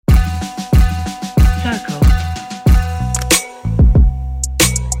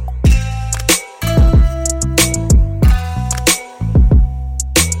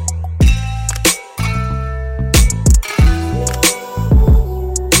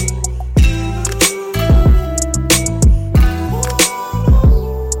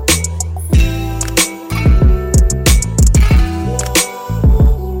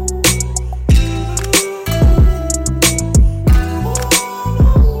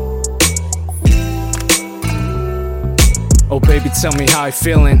baby, tell me how you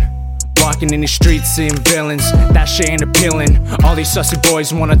feeling. Walking in the streets, seeing villains, that shit ain't appealing. All these sussy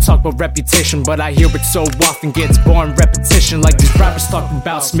boys wanna talk about reputation, but I hear it so often, gets boring repetition. Like these rappers talking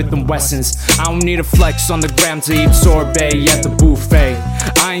about Smith & Wessons. I don't need a flex on the gram to eat sorbet at the buffet.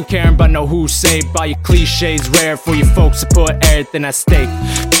 I ain't caring about no who say, by your cliches, rare for you folks to put everything at stake.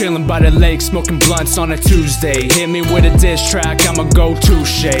 Chilling by the lake, smoking blunts on a Tuesday. Hit me with a diss track, I'ma go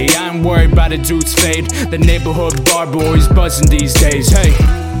touche. I ain't worried about a dude's fade, the neighborhood bar boys buzzing these days. Hey,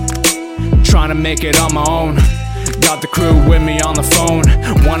 trying to make it on my own, got the crew with me on the phone.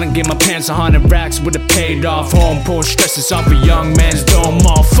 Wanna get my pants 100 racks with a paid off home. Pull stresses off a young man's dome.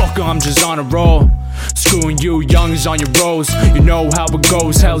 Motherfucker, I'm just on a roll. Screwing you youngs on your roads. You know how it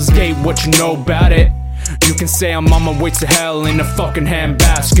goes, Hell's Gate, what you know about it? You can say I'm on my way to hell in a fucking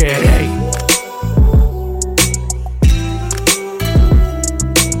handbasket. Hey,